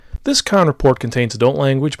This con report contains adult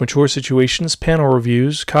language, mature situations, panel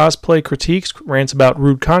reviews, cosplay critiques, rants about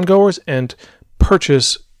rude congoers, and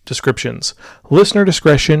purchase descriptions. Listener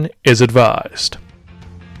discretion is advised.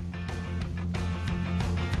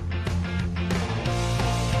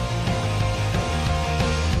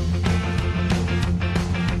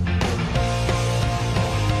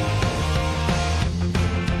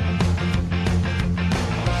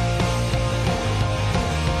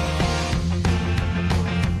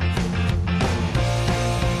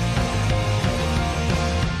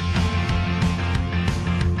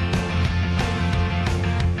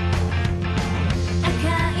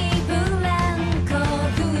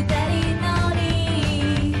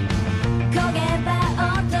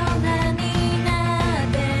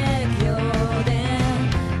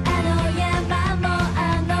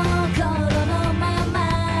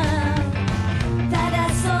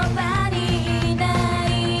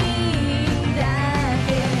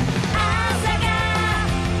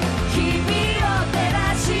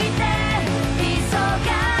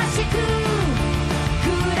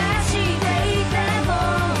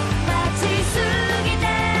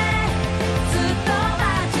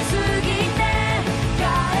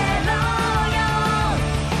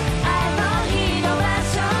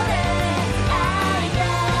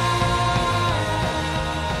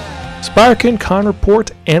 Spirekin Con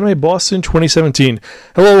Report Anime Boston 2017.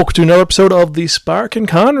 Hello, welcome to another episode of the Spirekin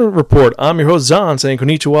Con Report. I'm your host Zan, saying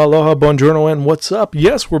konnichiwa, aloha, buongiorno, and what's up?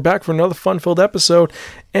 Yes, we're back for another fun-filled episode,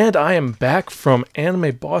 and I am back from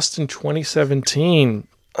Anime Boston 2017.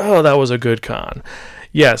 Oh, that was a good con.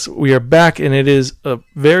 Yes, we are back, and it is a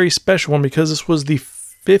very special one because this was the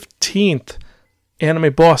 15th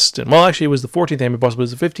Anime Boston. Well, actually, it was the 14th Anime Boston, but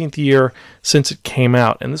it was the 15th year since it came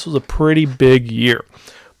out, and this was a pretty big year.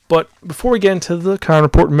 But before we get into the con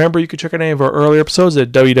report, remember you can check out any of our earlier episodes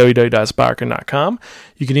at www.spirekin.com.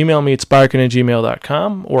 You can email me at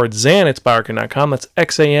spirekin@gmail.com or at zan@spirekin.com. That's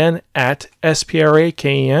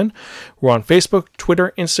XAN@SPRAKEN. We're on Facebook,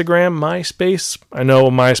 Twitter, Instagram, MySpace. I know.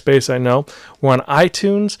 We're on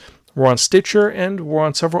iTunes. We're on Stitcher, and we're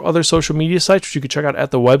on several other social media sites, which you can check out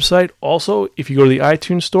at the website. Also, if you go to the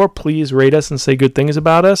iTunes store, please rate us and say good things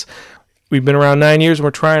about us. We've been around 9 years, and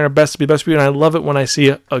we're trying our best to be the best for you, and I love it when I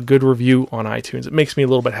see a good review on iTunes. It makes me a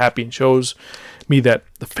little bit happy and shows me that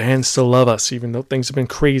the fans still love us, even though things have been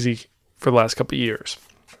crazy for the last couple of years.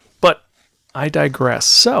 But I digress.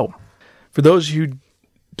 So, for those of you who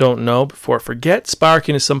don't know, before I forget,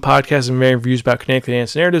 Spirekin is some podcasts and variant reviews about canonically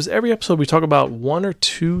enhanced narratives. Every episode, we talk about one or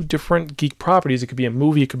two different geek properties. It could be a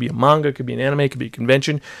movie, it could be a manga, it could be an anime, it could be a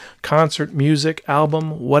convention, concert, music,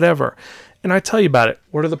 album, whatever. And I tell you about it.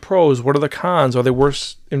 What are the pros? What are the cons? Are they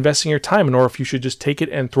worth investing your time in, or if you should just take it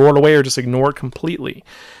and throw it away or just ignore it completely?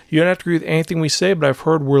 You don't have to agree with anything we say, but I've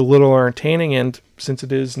heard we're a little entertaining, and since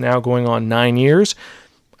it is now going on 9 years,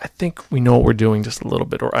 I think we know what we're doing just a little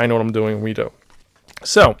bit, or I know what I'm doing, we do.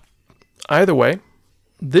 So, either way,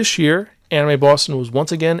 this year, Anime Boston was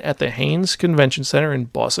once again at the Haynes Convention Center in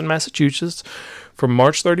Boston, Massachusetts from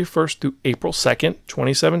March 31st through April 2nd,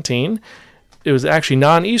 2017. It was actually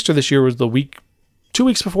non-Easter this year. It was the week, 2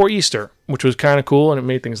 weeks before Easter, which was kind of cool, and it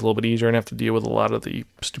made things a little bit easier and have to deal with a lot of the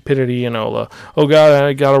stupidity, oh God,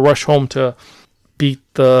 I got to rush home to beat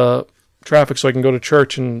the traffic so I can go to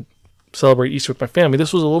church and celebrate Easter with my family.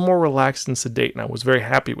 This was a little more relaxed and sedate, and I was very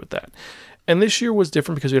happy with that. And this year was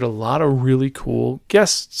different because we had a lot of really cool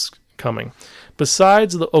guests coming.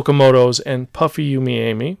 Besides the Okamotos and Puffy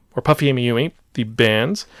Amy Yumi, the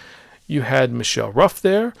bands, you had Michelle Ruff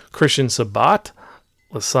there, Christian Sabat,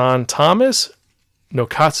 Lasan Thomas,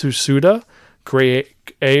 Nokatsu Suda, Greg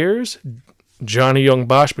Ayers, Johnny Young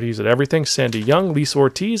Bosch, but he's at everything, Sandy Young, Lisa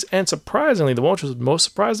Ortiz, and surprisingly, the one which I was most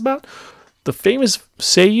surprised about, the famous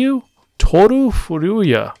Seiyu Toru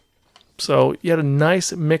Furuya. So you had a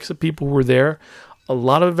nice mix of people who were there, a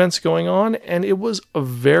lot of events going on, and it was a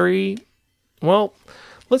very, well,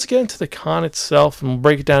 let's get into the con itself, and we'll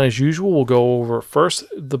break it down as usual. We'll go over first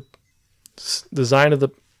the design of the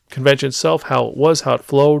convention itself, how it was, how it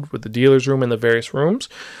flowed with the dealer's room and the various rooms.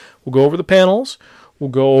 We'll go over the panels. We'll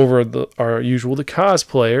go over the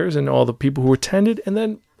cosplayers and all the people who attended, and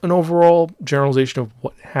then an overall generalization of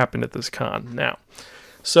what happened at this con. Now,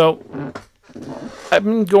 so I've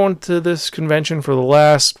been going to this convention for the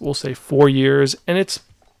last, we'll say, 4 years, and it's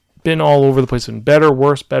been all over the place. It's been better,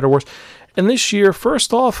 worse. And this year,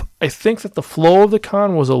 first off, I think that the flow of the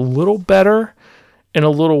con was a little better and a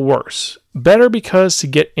little worse. Better because to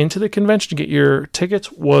get into the convention, to get your tickets,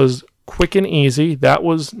 was quick and easy. That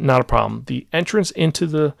was not a problem. The entrance into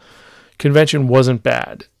the convention wasn't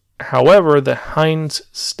bad. However, the Heinz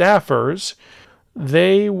staffers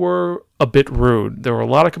they were a bit rude. There were a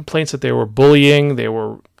lot of complaints that they were bullying, they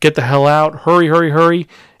were get the hell out, hurry, hurry, hurry,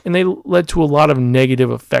 and they led to a lot of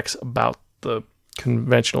negative effects about the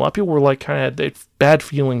convention. A lot of people were like kind of had bad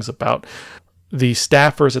feelings about the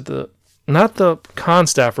staffers at the, not the con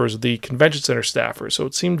staffers, the convention center staffers. So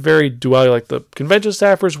it seemed very dual. Like the convention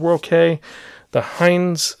staffers were okay, the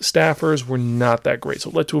Heinz staffers were not that great. So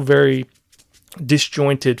it led to a very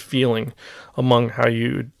disjointed feeling among how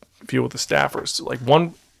you feel with the staffers. So like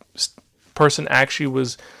one person actually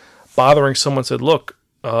was bothering someone, said, look,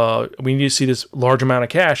 we need to see this large amount of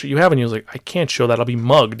cash that you have. And he was like, I can't show that, I'll be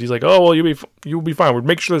mugged. He's like, oh, well, you'll be fine. We'll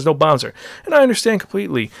make sure there's no bombs there. And I understand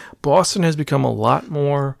completely. Boston has become a lot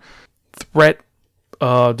more threat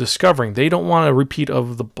discovering. They don't want a repeat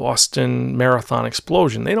of the Boston Marathon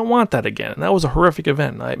explosion. They don't want that again. And that was a horrific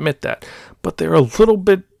event, I admit that. But they're a little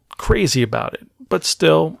bit crazy about it. But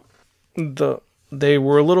still, they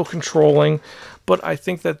were a little controlling. But I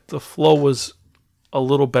think that the flow was a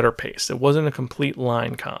little better paced. It wasn't a complete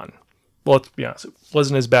line con. Well, let's be honest, it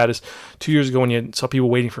wasn't as bad as 2 years ago when you saw people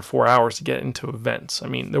waiting for 4 hours to get into events. I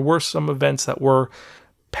mean, there were some events that were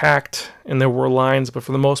packed and there were lines, but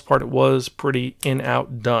for the most part, it was pretty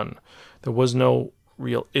in-out done. There was no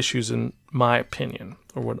real issues in my opinion,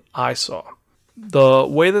 or what I saw. The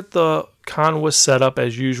way that the con was set up,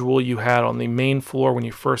 as usual, you had on the main floor when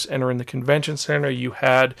you first enter in the convention center, you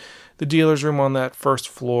had the dealer's room on that first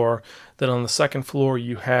floor. Then on the second floor,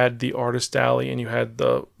 you had the artist alley, and you had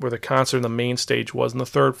where the concert and the main stage was. And the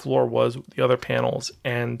third floor was the other panels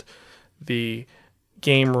and the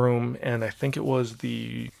game room, and I think it was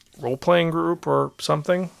the role-playing group or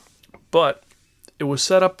something. But it was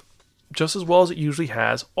set up just as well as it usually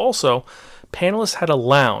has. Also, panelists had a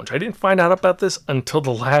lounge. I didn't find out about this until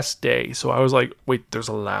the last day. So I was like, wait, there's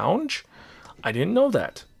a lounge? I didn't know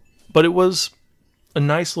that. But it was a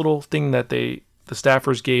nice little thing that the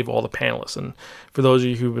staffers gave all the panelists. And for those of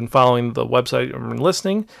you who've been following the website and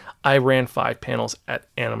listening, I ran 5 panels at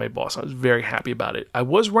Anime Boston. I was very happy about it. I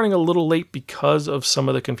was running a little late because of some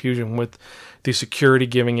of the confusion with the security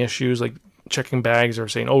giving issues, like checking bags or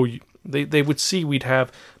saying, oh, they would see we'd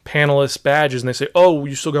have panelist badges and they say, oh,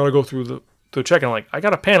 you still got to go through the check-in. I'm like, I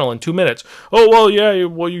got a panel in 2 minutes. Oh, well, yeah,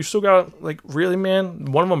 well, you still got, like, really, man?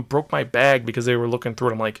 One of them broke my bag because they were looking through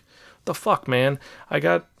it. I'm like, the fuck, man? I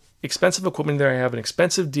got expensive equipment there. I have an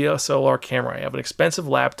expensive DSLR camera. I have an expensive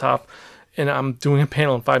laptop, and I'm doing a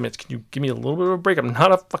panel in 5 minutes. Can you give me a little bit of a break? I'm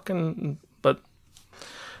not a fucking, but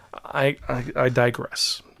I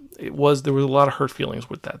digress. There was a lot of hurt feelings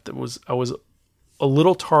with that. I was a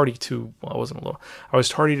little tardy to, well, I wasn't a little, I was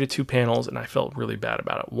tardy to 2 panels, and I felt really bad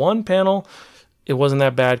about it. One panel, it wasn't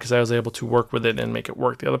that bad because I was able to work with it and make it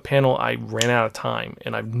work. The other panel, I ran out of time,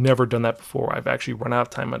 and I've never done that before. I've actually run out of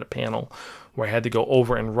time at a panel where I had to go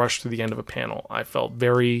over and rush to the end of a panel. I felt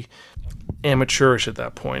very amateurish at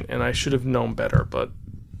that point, and I should have known better, but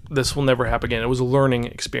this will never happen again. It was a learning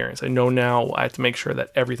experience. I know now I have to make sure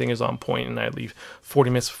that everything is on point, and I leave 40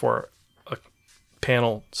 minutes before a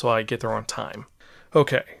panel so I get there on time.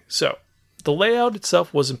 Okay, so the layout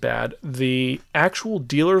itself wasn't bad. The actual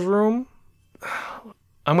dealer's room,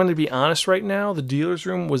 I'm going to be honest right now, the dealer's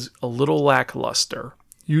room was a little lackluster.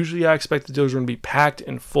 Usually I expect the dealer's room to be packed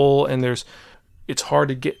and full, and it's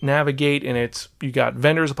hard to navigate, and you got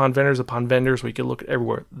vendors upon vendors upon vendors where you can look at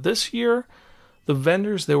everywhere. This year, the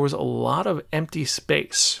vendors, there was a lot of empty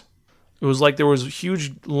space. It was like there was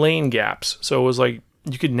huge lane gaps, so it was like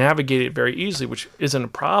you could navigate it very easily, which isn't a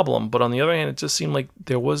problem. But on the other hand, it just seemed like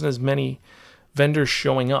there wasn't as many vendors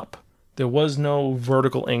showing up. There was no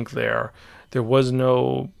Vertical Ink there. There was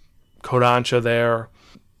no Kodansha there.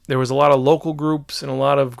 There was a lot of local groups and a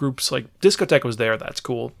lot of groups like Discotheque was there. That's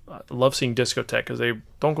cool. I love seeing Discotheque because they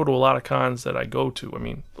don't go to a lot of cons that I go to. I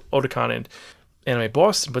mean, Otakon and Anime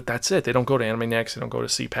Boston, but that's it. They don't go to Anime Next. They don't go to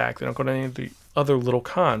CPAC. They don't go to any of the other little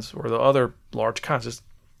cons or the other large cons.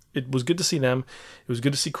 It was good to see them. It was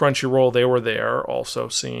good to see Crunchyroll. They were there. Also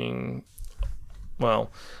seeing,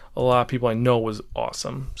 well, a lot of people I know was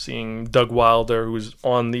awesome. Seeing Doug Wilder, who was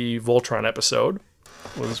on the Voltron episode,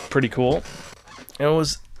 was pretty cool. And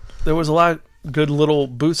there was a lot of good little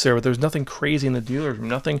booths there, but there was nothing crazy in the dealer's room.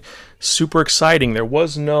 Nothing super exciting. There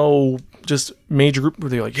was no just major group where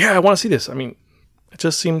they're like, yeah, I want to see this. I mean, it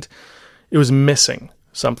just seemed it was missing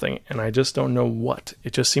something, and I just don't know what.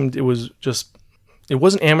 It just seemed it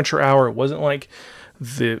wasn't amateur hour. It wasn't like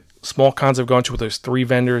the small cons I've gone to where there's 3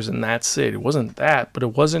 vendors and that's it. It wasn't that, but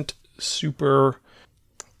it wasn't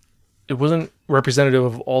representative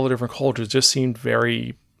of all the different cultures. It just seemed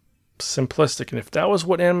very simplistic. And if that was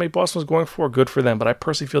what Anime Boston was going for, good for them. But I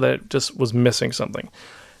personally feel that it just was missing something.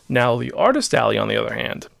 Now, the Artist Alley, on the other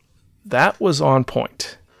hand, that was on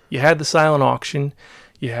point. You had the silent auction,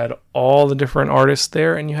 you had all the different artists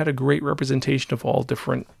there, and you had a great representation of all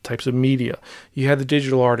different types of media. You had the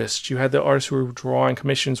digital artists, you had the artists who were drawing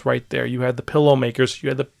commissions right there, you had the pillow makers, you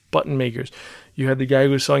had the button makers, you had the guy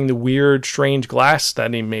who was selling the weird, strange glass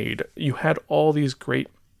that he made. You had all these great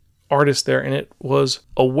artists there, and it was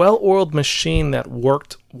a well-oiled machine that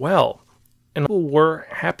worked well. And people were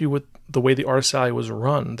happy with the way the artist alley was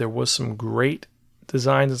run. There was some great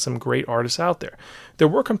designs and some great artists out there. There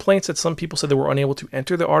were complaints that some people said they were unable to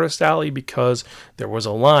enter the artist alley because there was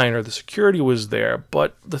a line or the security was there.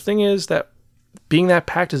 But the thing is that being that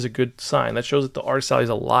packed is a good sign. That shows that the artist alley is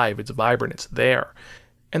alive, it's vibrant, it's there.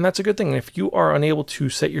 And that's a good thing. And if you are unable to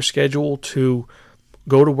set your schedule to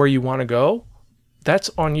go to where you want to go, that's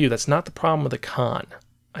on you. That's not the problem with the con,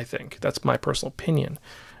 I think. That's my personal opinion.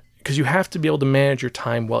 Because you have to be able to manage your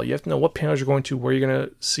time well. You have to know what panels you're going to, where you're going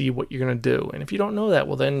to see, what you're going to do. And if you don't know that,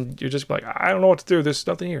 well, then you're just like, I don't know what to do. There's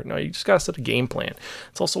nothing here. No, you just got to set a game plan.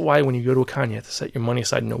 It's also why when you go to a con, you have to set your money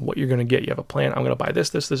aside and know what you're going to get. You have a plan. I'm going to buy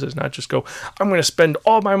this. This is not just go, I'm going to spend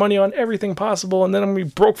all my money on everything possible, and then I'm going to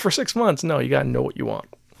be broke for 6 months. No, you got to know what you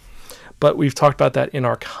want. But we've talked about that in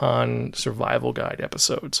our con survival guide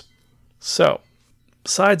episodes. So,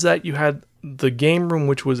 besides that, you had the game room,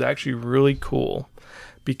 which was actually really cool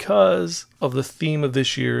because of the theme of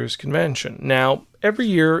this year's convention. Now, every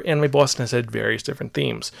year, Anime Boston has had various different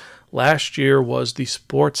themes. Last year was the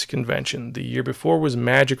sports convention. The year before was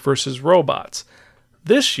Magic versus Robots.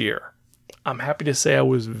 This year, I'm happy to say I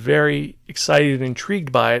was very excited and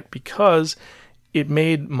intrigued by it because it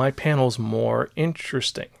made my panels more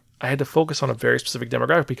interesting. I had to focus on a very specific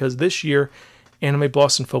demographic because this year, Anime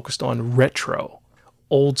Boston focused on retro,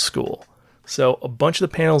 old school. So a bunch of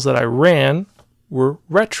the panels that I ran were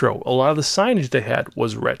retro. A lot of the signage they had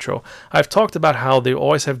was retro. I've talked about how they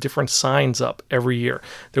always have different signs up every year.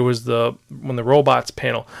 There was when the robots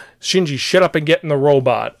panel, Shinji, shut up and get in the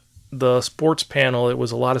robot. The sports panel, it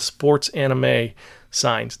was a lot of sports anime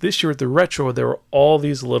signs. This year at the retro, there were all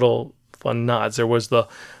these little fun nods. There was the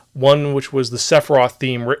one which was the Sephiroth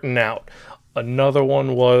theme written out. Another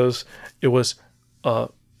one was,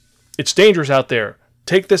 it's dangerous out there.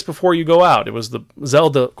 Take this before you go out. It was the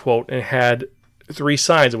Zelda quote, and it had 3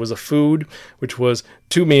 signs. It was a food, which was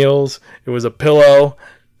 2 meals. It was a pillow,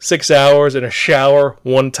 6 hours, and a shower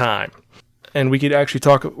 1 time. And we could actually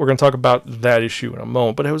we're going to talk about that issue in a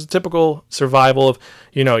moment. But it was a typical survival of,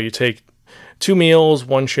 you take 2 meals,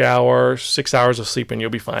 1 shower, 6 hours of sleep, and you'll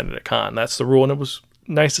be fine at a con. That's the rule, and it was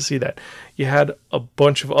nice to see that. You had a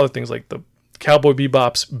bunch of other things like the Cowboy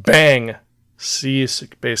Bebop's Bang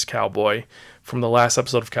Sea-based cowboy from the last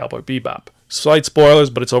episode of Cowboy Bebop. Slight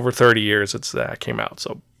spoilers, but it's over 30 years since that came out,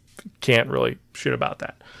 so can't really shit about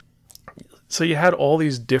that. So you had all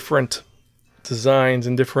these different designs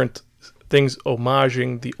and different things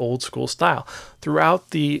homaging the old school style.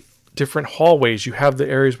 Throughout the different hallways, you have the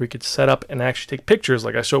areas where you could set up and actually take pictures.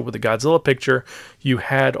 Like I showed with the Godzilla picture, you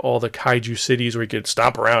had all the kaiju cities where you could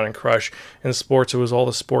stomp around and crush. In sports, it was all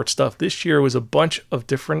the sports stuff. This year was a bunch of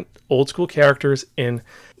different old school characters in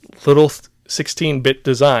little 16-bit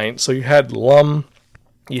design. So you had Lum,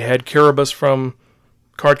 you had Kiribus from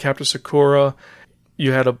Cardcaptor Sakura,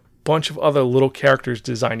 you had a bunch of other little characters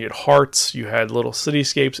designed. You had hearts, you had little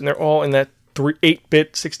cityscapes, and they're all in that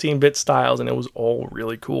 8-bit, 16-bit styles, and it was all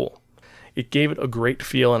really cool. It gave it a great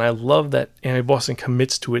feel, and I love that Anime Boston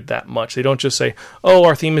commits to it that much. They don't just say, oh,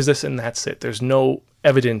 our theme is this, and that's it. There's no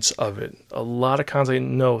evidence of it. A lot of cons I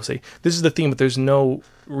know say, this is the theme, but there's no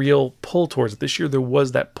real pull towards it. This year there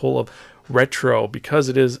was that pull of retro because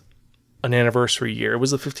it is an anniversary year. It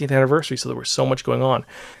was the 15th anniversary, so there was so much going on.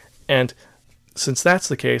 And since that's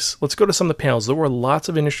the case, let's go to some of the panels. There were lots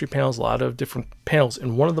of industry panels, a lot of different panels,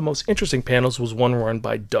 and one of the most interesting panels was one run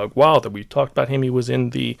by Doug Wilder. We talked about him. He was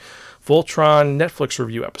in the Voltron Netflix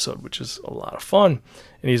review episode, which is a lot of fun,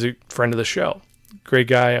 and he's a friend of the show. Great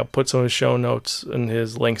guy. I'll put some of his show notes and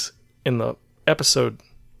his links in the episode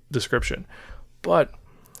description. But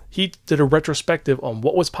he did a retrospective on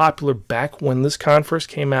what was popular back when this con first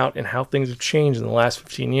came out and how things have changed in the last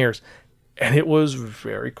 15 years. And it was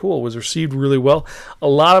very cool. It was received really well. A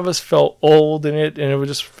lot of us felt old in it, and it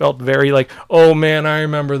just felt very like, oh man, I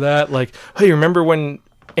remember that. Like, hey, remember when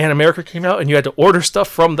Animerica came out and you had to order stuff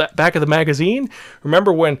from the back of the magazine?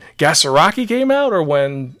 Remember when Gasaraki came out? Or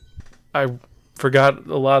when, I forgot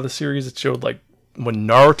a lot of the series that showed, like, when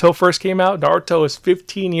Naruto first came out? Naruto is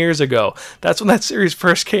 15 years ago. That's when that series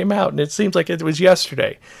first came out, and it seems like it was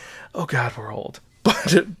yesterday. Oh God, we're old. But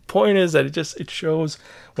the point is that it shows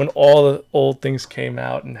when all the old things came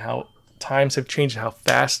out and how times have changed, how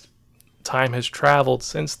fast time has traveled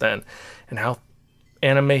since then, and how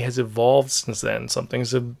anime has evolved since then. Some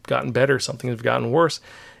things have gotten better, some things have gotten worse,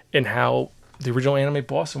 and how the original Anime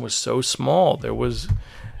Boston was so small. There was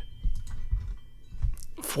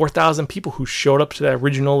 4,000 people who showed up to that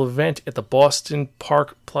original event at the Boston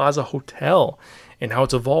Park Plaza Hotel, and how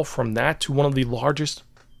it's evolved from that to one of the largest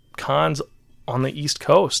cons on the East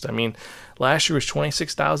Coast. I mean, last year was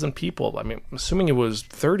 26,000 people. I mean, I'm assuming it was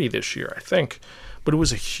 30 this year, I think, but it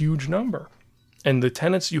was a huge number. And the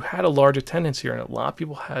attendance, you had a large attendance here, and a lot of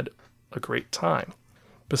people had a great time.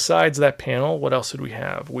 Besides that panel, what else did we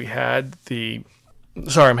have? We had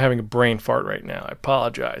sorry, I'm having a brain fart right now. I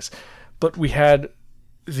apologize. But we had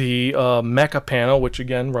the Mecha panel, which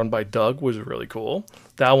again, run by Doug, was really cool.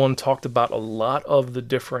 That one talked about a lot of the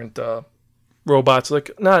different robots,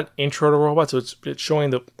 like not intro to robots, so it's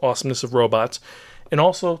showing the awesomeness of robots. And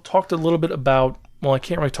also talked a little bit about, well, I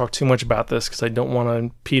can't really talk too much about this because I don't want to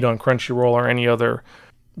impede on Crunchyroll or any other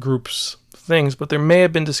group's things, but there may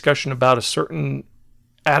have been discussion about a certain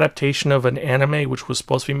adaptation of an anime which was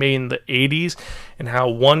supposed to be made in the 80s, and how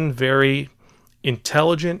one very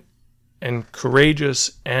intelligent and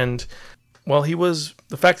courageous, and well,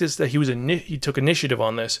 the fact is that he took initiative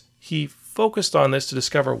on this. He focused on this to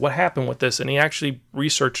discover what happened with this, and he actually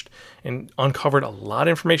researched and uncovered a lot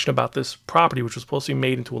of information about this property, which was supposed to be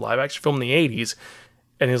made into a live action film in the 80s.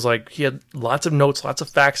 And he had lots of notes, lots of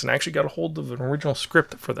facts, and actually got a hold of an original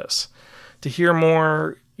script for this. To hear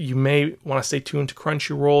more, you may want to stay tuned to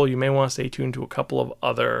Crunchyroll. You may want to stay tuned to a couple of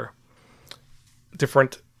other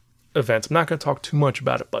different events. I'm not going to talk too much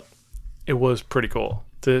about it, but it was pretty cool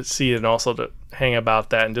to see it, and also to hang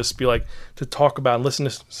about that and just be like, to talk about and listen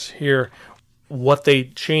to hear what they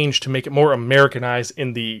changed to make it more Americanized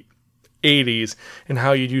in the 80s, and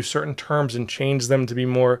how you use certain terms and change them to be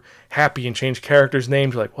more happy and change characters'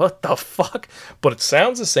 names. You're like, what the fuck? But it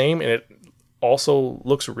sounds the same, and it also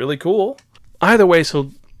looks really cool. Either way,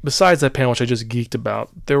 so besides that panel, which I just geeked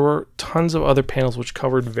about, there were tons of other panels which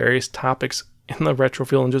covered various topics in the retro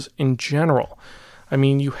field and just in general. I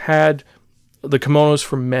mean, you had the Kimonos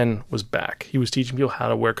for Men was back. He was teaching people how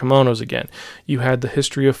to wear kimonos again. You had the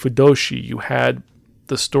history of Fudoshi. You had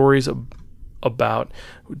the stories about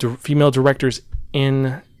female directors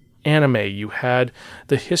in anime. You had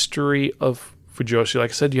the history of Fujoshi.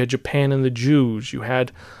 Like I said, you had Japan and the Jews. You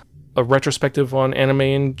had a retrospective on anime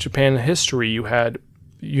in Japan history. You had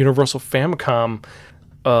Universal Famicom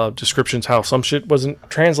descriptions, how some shit wasn't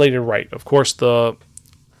translated right. Of course, the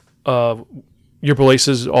Your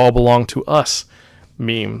Places All Belong to Us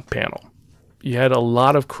meme panel. You had a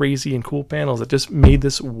lot of crazy and cool panels that just made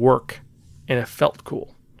this work, and it felt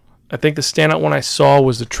cool. I think the standout one I saw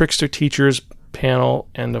was the Trickster Teachers panel,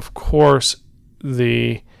 and of course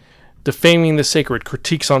the Defaming the Sacred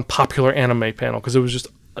Critiques on Popular Anime panel, because it was just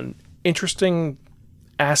an interesting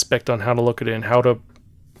aspect on how to look at it and how to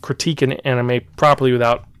critique an anime properly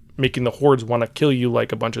without making the hordes want to kill you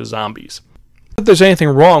like a bunch of zombies. Not that there's anything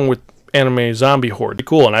wrong with anime zombie horde. They're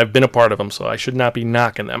cool, and I've been a part of them, so I should not be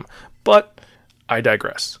knocking them. But I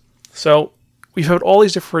digress. So we've had all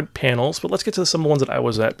these different panels, but let's get to some of the ones that I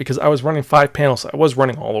was at, because I was running 5 panels. So I was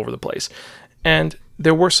running all over the place. And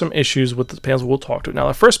there were some issues with the panels we'll talk to. Now,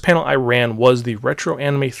 the first panel I ran was the retro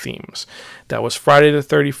anime themes. That was Friday the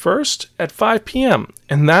 31st at 5 p.m.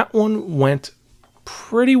 And that one went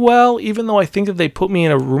pretty well, even though I think that they put me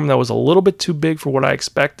in a room that was a little bit too big for what I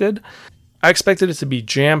expected. I expected it to be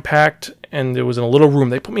jam-packed, and it was in a little room.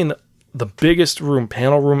 They put me in the biggest room,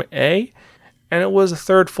 panel room A, and it was a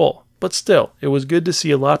third full. But still, it was good to see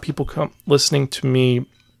a lot of people come listening to me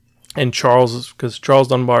and Charles, because Charles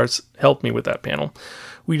Dunbar's helped me with that panel.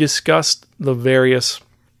 We discussed the various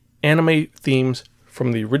anime themes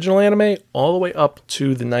from the original anime all the way up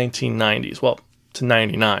to the 1990s, well, to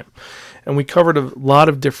 99. And we covered a lot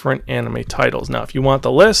of different anime titles. Now, if you want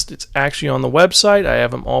the list, it's actually on the website. I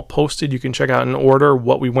have them all posted. You can check out in order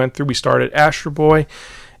what we went through. We started Astro Boy,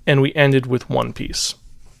 and we ended with One Piece.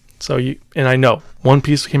 And I know, One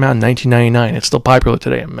Piece came out in 1999. It's still popular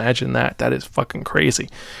today. Imagine that. That is fucking crazy.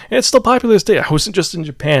 And it's still popular this day. I wasn't just in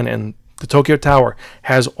Japan, and the Tokyo Tower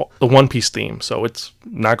has the One Piece theme, so it's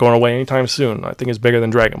not going away anytime soon. I think it's bigger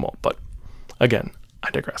than Dragon Ball, but again,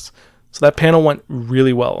 I digress. So that panel went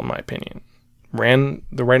really well, in my opinion. Ran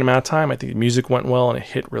the right amount of time. I think the music went well, and it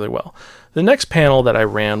hit really well. The next panel that I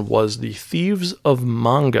ran was the Thieves of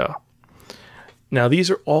Manga. Now,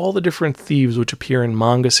 these are all the different thieves which appear in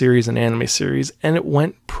manga series and anime series, and it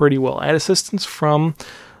went pretty well. I had assistance from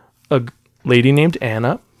a lady named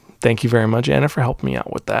Anna. Thank you very much, Anna, for helping me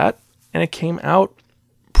out with that. And it came out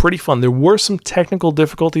pretty fun. There were some technical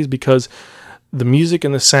difficulties because the music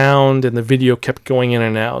and the sound and the video kept going in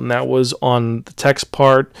and out, and that was on the tech's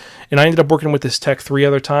part. And I ended up working with this tech 3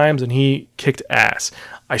 other times, and he kicked ass.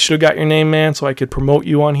 I should have got your name, man, so I could promote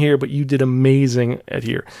you on here, but you did amazing at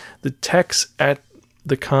here. The techs at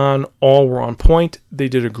the con all were on point. They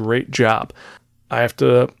did a great job. I have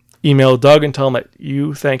to email Doug and tell him that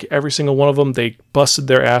you thank every single one of them. They busted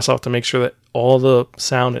their ass off to make sure that all the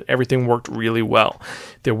sound and everything worked really well.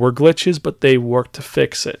 There were glitches, but they worked to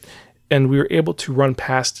fix it. And we were able to run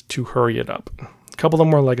past to hurry it up. A couple of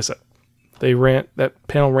them were, like I said, that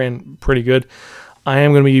panel ran pretty good. I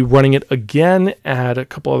am going to be running it again at a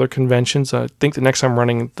couple other conventions. I think the next time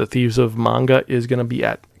running the Thieves of Manga is going to be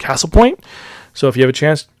at Castle Point. So if you have a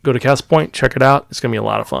chance, go to Castle Point, check it out. It's going to be a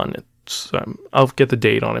lot of fun. I'll get the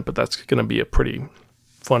date on it, but that's going to be a pretty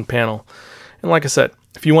fun panel. And like I said,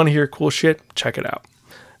 if you want to hear cool shit, check it out.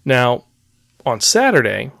 Now, on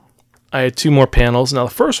Saturday, I had 2 more panels. Now,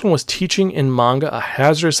 the first one was Teaching in Manga, a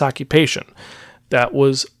Hazardous Occupation. That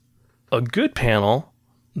was a good panel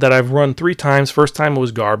that I've run 3 times. First time it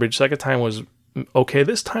was garbage. Second time was okay.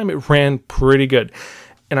 This time it ran pretty good.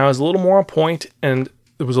 And I was a little more on point, and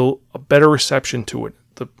there was a better reception to it.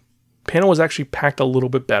 The panel was actually packed a little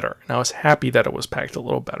bit better, and I was happy that it was packed a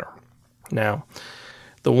little better. Now,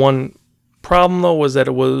 the one problem, though, was that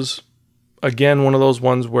it was, again, one of those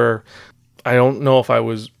ones where I don't know if I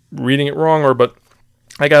was reading it wrong, but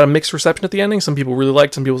I got a mixed reception at the ending. Some people really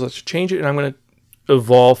liked, some people said to change it, and I'm going to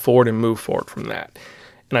evolve forward and move forward from that.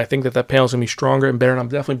 And I think that panel is going to be stronger and better, and I'm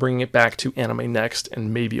definitely bringing it back to Anime Next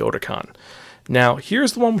and maybe Otakon. Now,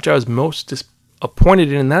 here's the one which I was most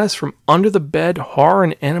disappointed in, and that is from Under the Bed Horror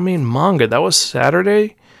and Anime and Manga. That was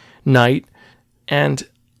Saturday night, and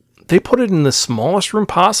they put it in the smallest room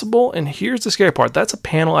possible, and here's the scary part. That's a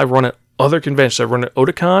panel I've run at other conventions. I've run at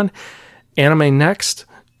Otakon, Anime Next,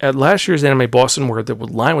 at last year's Anime Boston, where the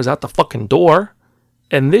line was out the fucking door.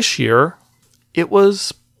 And this year, it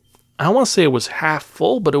was, I don't want to say it was half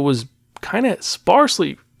full, but it was kind of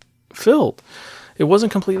sparsely filled. It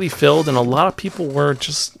wasn't completely filled, and a lot of people were it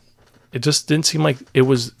just didn't seem like it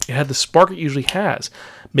had the spark it usually has.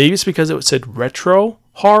 Maybe it's because it said retro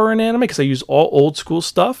horror and anime, because I use all old school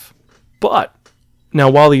stuff. But, now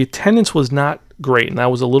while the attendance was not great, and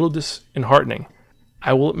that was a little disheartening,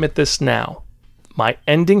 I will admit this now. My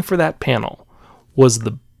ending for that panel was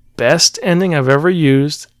the best ending I've ever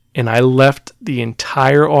used, and I left the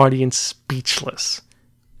entire audience speechless.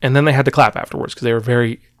 And then they had to clap afterwards because they were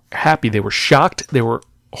very happy. They were shocked, they were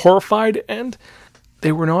horrified, and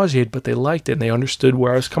they were nauseated, but they liked it, and they understood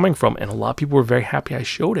where I was coming from. And a lot of people were very happy I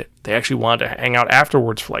showed it. They actually wanted to hang out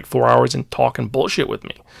afterwards for like 4 hours and talk and bullshit with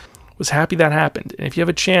me. Was happy that happened. And if you have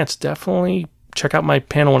a chance, definitely check out my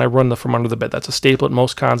panel when I run the From Under the Bed. That's a staple at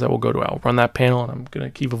most cons I will go to. I'll run that panel, and I'm going to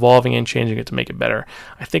keep evolving and changing it to make it better.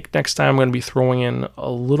 I think next time I'm going to be throwing in a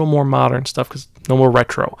little more modern stuff, because no more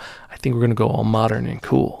retro. I think we're going to go all modern and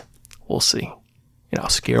cool. We'll see. I'll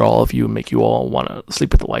scare all of you and make you all want to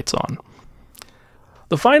sleep with the lights on.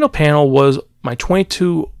 The final panel was my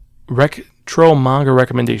 22 retro manga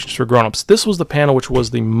recommendations for grown-ups. This was the panel which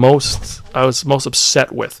was I was most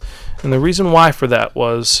upset with. And the reason why for that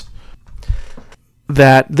was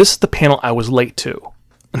that this is the panel I was late to.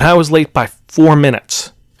 And I was late by 4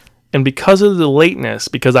 minutes. And because of the lateness,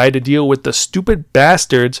 because I had to deal with the stupid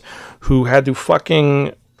bastards who had to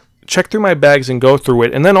fucking check through my bags and go through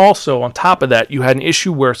it. And then also, on top of that, you had an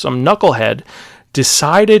issue where some knucklehead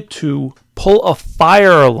decided to pull a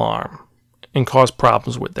fire alarm and cause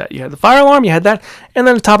problems with that. You had the fire alarm, you had that, and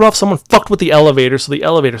then to top it off, someone fucked with the elevator. So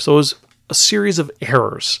it was a series of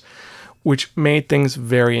errors, which made things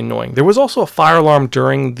very annoying. There was also a fire alarm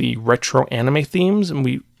during the retro anime themes, and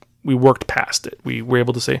we worked past it. We were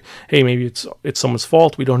able to say, hey, maybe it's someone's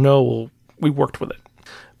fault. We don't know. Well, we worked with it.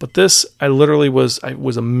 But this, I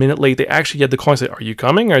was a minute late. They actually had to call and say, are you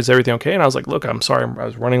coming, or is everything okay? And I was like, look, I'm sorry, I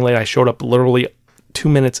was running late. I showed up literally 2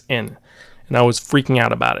 minutes in, and I was freaking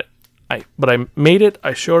out about it. But I made it.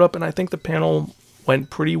 I showed up, and I think the panel went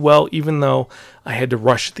pretty well, even though I had to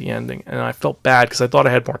rush at the ending. And I felt bad because I thought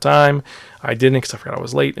I had more time. I didn't, because I forgot I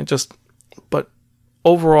was late. But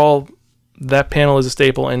overall, that panel is a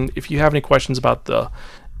staple. And if you have any questions about the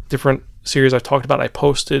different series I've talked about, I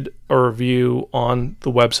posted a review on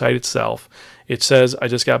the website itself. It says I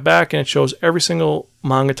just got back, and it shows every single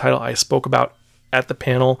manga title I spoke about at the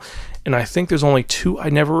panel. And I think there's only 2 I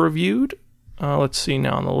never reviewed. Let's see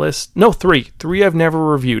now on the list. No, 3. 3 I've never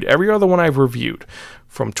reviewed. Every other one I've reviewed.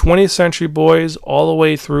 From 20th Century Boys all the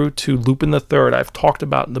way through to Lupin the Third, I've talked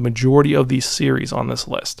about the majority of these series on this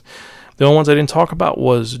list. The only ones I didn't talk about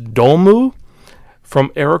was Dolmu,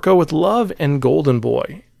 From Erica with Love, and Golden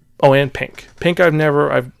Boy. Oh, and Pink. Pink, I've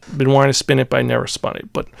been wanting to spin it, but I never spun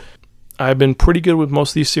it. But I've been pretty good with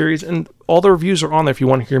most of these series, and all the reviews are on there if you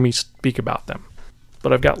want to hear me speak about them.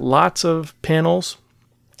 But I've got lots of panels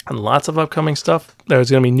and lots of upcoming stuff that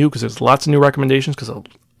is going to be new because there's lots of new recommendations because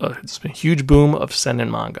it's been a huge boom of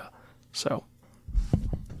seinen manga. So,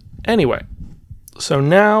 anyway. So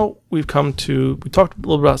now we talked a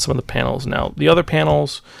little bit about some of the panels. Now, the other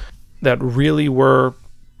panels that really were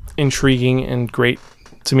intriguing and great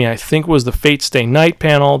to me, I think, was the Fate Stay Night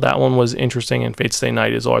panel. That one was interesting, and Fate Stay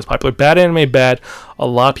Night is always popular. Bad Anime Bad, a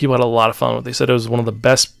lot of people had a lot of fun with it. They said it was one of the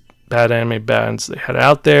best bad anime bands they had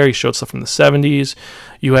out there. He showed stuff from the 70s.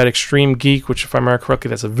 You had Extreme Geek, which, if I remember correctly,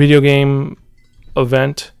 that's a video game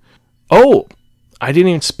event. Oh, I didn't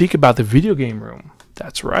even speak about the video game room.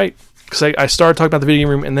 That's right. Because I started talking about the video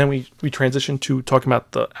game room, and then we transitioned to talking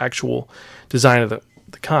about the actual design of the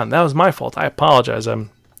con. That was my fault. I apologize.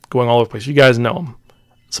 I'm going all over the place. You guys know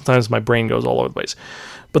sometimes my brain goes all over the place.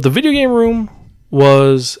 But the video game room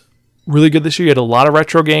was really good this year. You had a lot of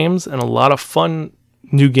retro games and a lot of fun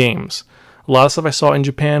new games. A lot of stuff I saw in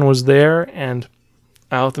Japan was there, and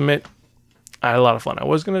I'll have to admit, I had a lot of fun. I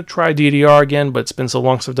was going to try DDR again, but it's been so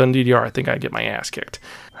long since I've done DDR, I think I'd get my ass kicked.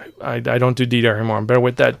 I don't do DDR anymore. I'm better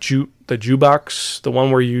with that the jukebox, the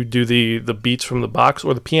one where you do the beats from the box,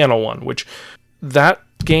 or the piano one, which that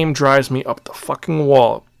game drives me up the fucking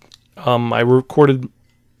wall. I recorded,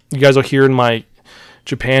 you guys will hear in my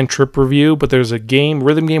Japan trip review, but there's a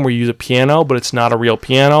rhythm game where you use a piano, but it's not a real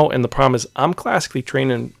piano, and the problem is I'm classically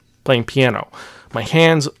trained in playing piano. My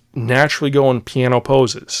hands naturally go in piano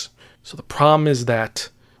poses. So the problem is that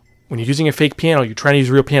when you're using a fake piano, you're trying to use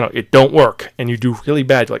a real piano, it don't work, and you do really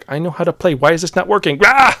bad. You're like, I know how to play. Why is this not working?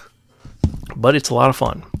 Ah! But it's a lot of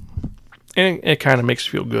fun. And it kind of makes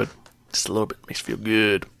you feel good. Just a little bit makes you feel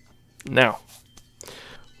good. Now,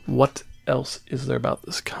 what else is there about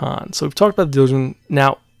this con? So we've talked about the Diligent.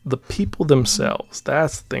 Now, the people themselves,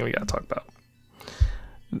 that's the thing we got to talk about.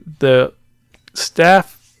 The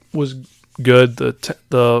staff was good.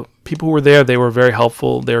 The people who were there, they were very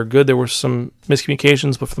helpful. They were good. There were some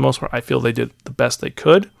miscommunications, but for the most part, I feel they did the best they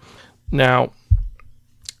could. Now,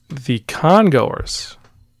 the con goers,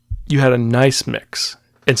 you had a nice mix.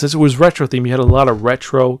 And since it was retro theme, you had a lot of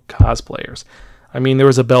retro cosplayers. I mean, there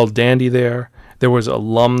was a Belle Dandy there. There was a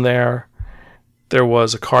Lum there. There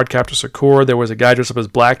was a Cardcaptor Sakura. There was a guy dressed up as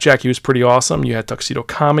Blackjack. He was pretty awesome. You had Tuxedo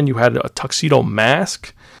Common. You had a Tuxedo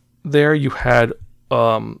Mask there. You had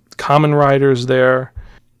Common Riders there.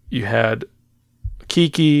 You had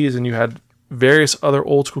Kikis, and you had various other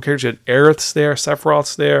old school characters. You had Aeriths there,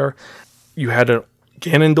 Sephiroths there. You had a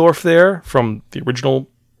Ganondorf there from the original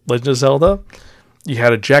Legend of Zelda. You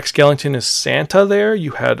had a Jack Skellington as Santa there.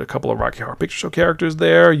 You had a couple of Rocky Horror Picture Show characters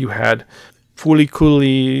there. You had Fooly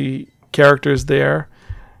Cooly characters there.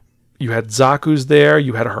 You had Zaku's there.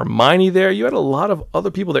 You had a Hermione there. You had a lot of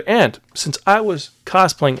other people there. And since I was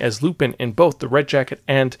cosplaying as Lupin in both the red jacket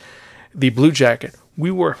and the blue jacket,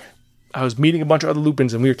 I was meeting a bunch of other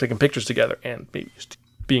Lupins, and we were taking pictures together and maybe just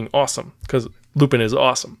being awesome, because Lupin is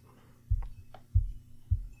awesome.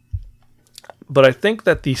 But I think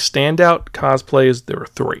that the standout cosplays, there were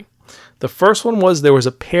three. The first one was there was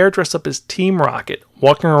a pair dressed up as Team Rocket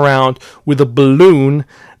walking around with a balloon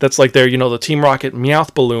that's like their, the Team Rocket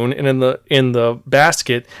Meowth balloon, and in the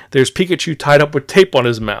basket there's Pikachu tied up with tape on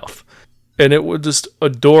his mouth. And it was just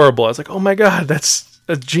adorable. I was like, oh my god, that's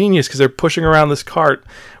a genius, because they're pushing around this cart,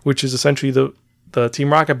 which is essentially the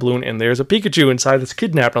Team Rocket balloon, and there's a Pikachu inside that's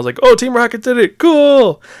kidnapped. And I was like, oh, Team Rocket did it,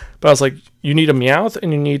 cool! But I was like, you need a Meowth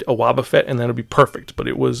and you need a Wobbuffet, and that'll be perfect. But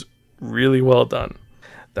it was really well done.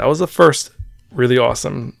 That was the first really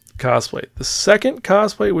awesome cosplay. The second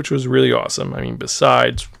cosplay, which was really awesome, I mean,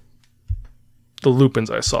 besides the Lupins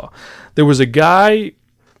I saw, there was a guy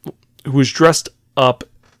who was dressed up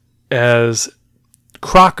as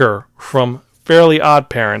Crocker from Fairly Odd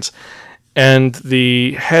Parents, and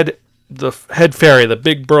the head fairy, the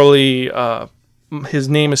big burly, his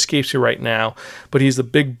name escapes you right now, but he's the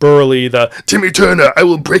big burly, the Timmy Turner, I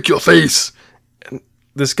will break your face. And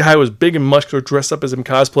this guy was big and muscular, dressed up as him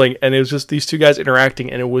cosplaying, and it was just these two guys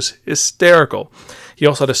interacting, and it was hysterical. He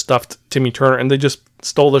also had a stuffed Timmy Turner, and they just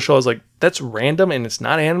stole the show. I was like, that's random, and it's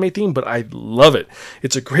not anime themed, but I love it.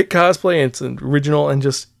 It's a great cosplay, and it's original, and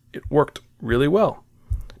just, it worked really well.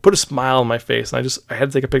 Put a smile on my face, and I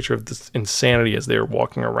had to take a picture of this insanity as they were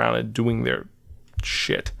walking around and doing their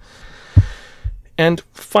shit. And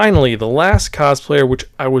finally, the last cosplayer, which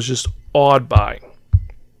I was just awed by,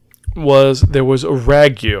 there was a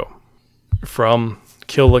Ragu from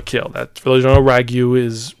Kill la Kill. That, for those who don't know, Ragu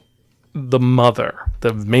is the mother,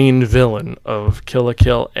 the main villain of Kill la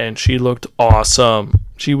Kill, and she looked awesome.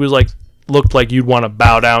 She was like, looked like you'd want to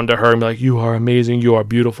bow down to her and be like, you are amazing, you are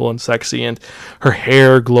beautiful and sexy. And her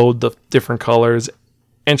hair glowed the different colors.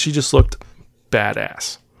 And she just looked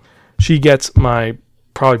badass. She gets my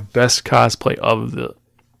probably best cosplay of the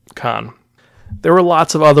con. There were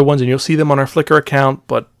lots of other ones, and you'll see them on our Flickr account,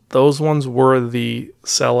 but those ones were the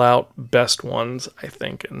sellout best ones, I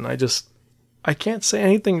think. And I can't say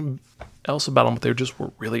anything else about them, but they just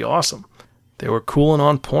were really awesome. They were cool and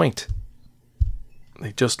on point.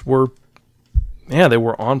 They just were, they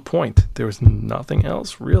were on point. There was nothing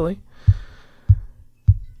else, really.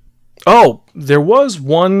 Oh, there was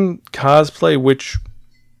one cosplay which,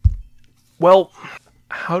 well,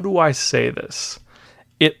 how do I say this?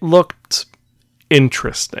 It looked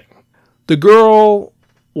interesting. The girl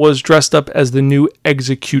was dressed up as the new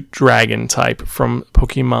Execute Dragon type from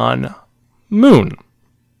Pokemon Moon.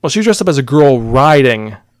 Well, she was dressed up as a girl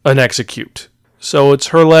riding an Execute. So it's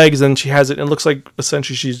her legs, and she has it, and it looks like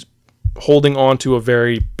essentially she's holding on to a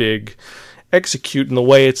very big Execute, in the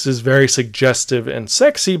way it's just very suggestive and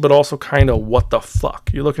sexy, but also kind of what the fuck.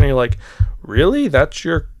 You're looking at it like, really? That's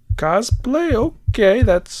your cosplay? Okay,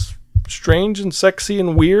 that's strange and sexy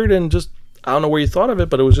and weird, and just, I don't know where you thought of it,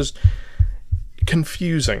 but it was just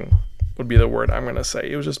confusing would be the word I'm going to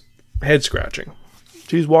say. It was just head scratching.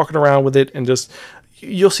 She's walking around with it, and just,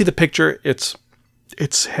 you'll see the picture, it's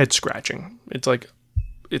head scratching. It's like,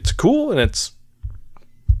 it's cool, and it's,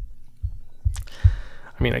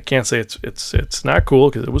 I mean, I can't say it's not cool,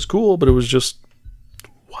 because it was cool, but it was just,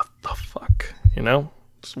 what the fuck,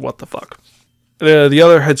 Just what the fuck. The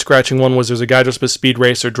other head-scratching one was, there's a guy dressed up as Speed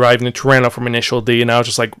Racer driving the Tyranno from Initial D, and I was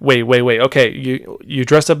just like, wait, okay, you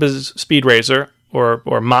dressed up as Speed Racer, or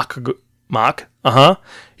Mach,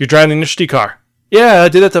 you're driving the Initial D car. Yeah, I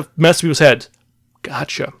did that to mess with people's heads.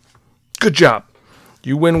 Gotcha. Good job.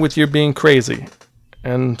 You win with your being crazy.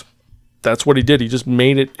 And that's what he did. He just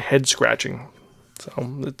made it head-scratching.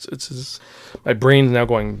 So it's my brain's now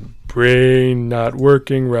going, brain not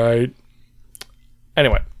working right.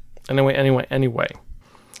 Anyway.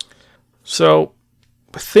 So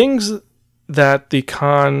things that the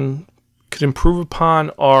con could improve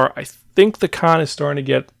upon are, I think the con is starting to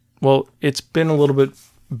get, well, it's been a little bit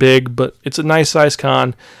big, but it's a nice size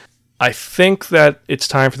con. I think that it's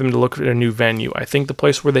time for them to look at a new venue. I think the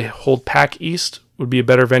place where they hold PAX East would be a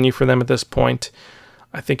better venue for them at this point.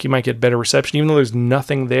 I think you might get better reception, even though there's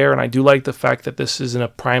nothing there. And I do like the fact that this is in a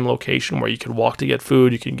prime location where you can walk to get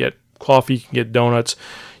food, you can get coffee, you can get donuts,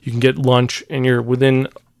 you can get lunch, and you're within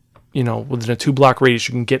a 2-block radius,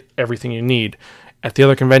 you can get everything you need. At the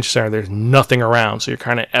other convention center, there's nothing around, so you're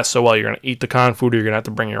kind of SOL. You're going to eat the con food, or you're going to have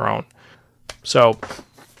to bring your own. So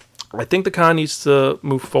I think the con needs to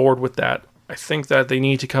move forward with that. I think that they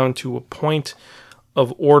need to come to a point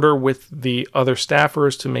of order with the other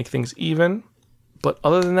staffers to make things even. But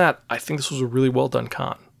other than that, I think this was a really well done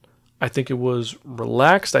con. I think it was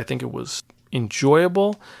relaxed. I think it was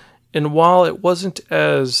enjoyable. And while it wasn't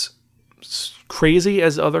as crazy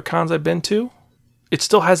as other cons I've been to, it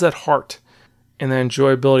still has that heart and that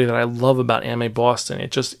enjoyability that I love about Anime Boston.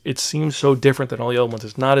 It seems so different than all the other ones.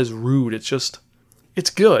 It's not as rude. It's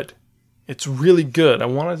good. It's really good. I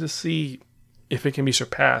wanted to see if it can be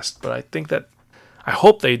surpassed, but I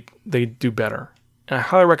hope they do better. And I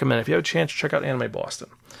highly recommend it. If you have a chance, check out Anime Boston.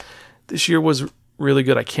 This year was really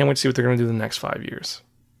good. I can't wait to see what they're going to do the next 5 years.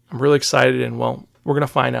 I'm really excited, and, well, we're going to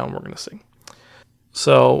find out and we're going to see.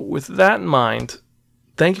 So with that in mind,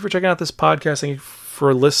 thank you for checking out this podcast. Thank you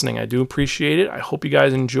for listening. I do appreciate it. I hope you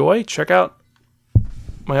guys enjoy. Check out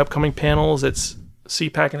my upcoming panels. It's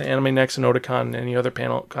CPAC and Anime Next and Otakon and any other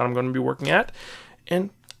panel con I'm going to be working at.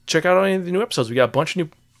 And check out any of the new episodes. We got a bunch of new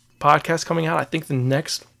podcasts coming out. I think the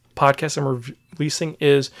next podcast I'm releasing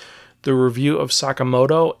is the review of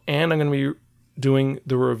Sakamoto, and I'm going to be doing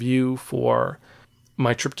the review for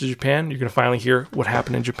my trip to Japan. You're going to finally hear what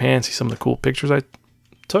happened in Japan, see some of the cool pictures I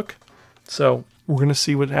took. So we're going to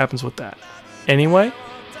see what happens with that. Anyway,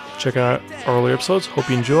 check out our earlier episodes. Hope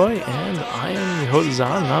you enjoy, and I am your host,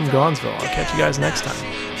 Zahn, and I'm Gonzville. I'll catch you guys next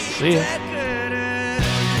time. See ya.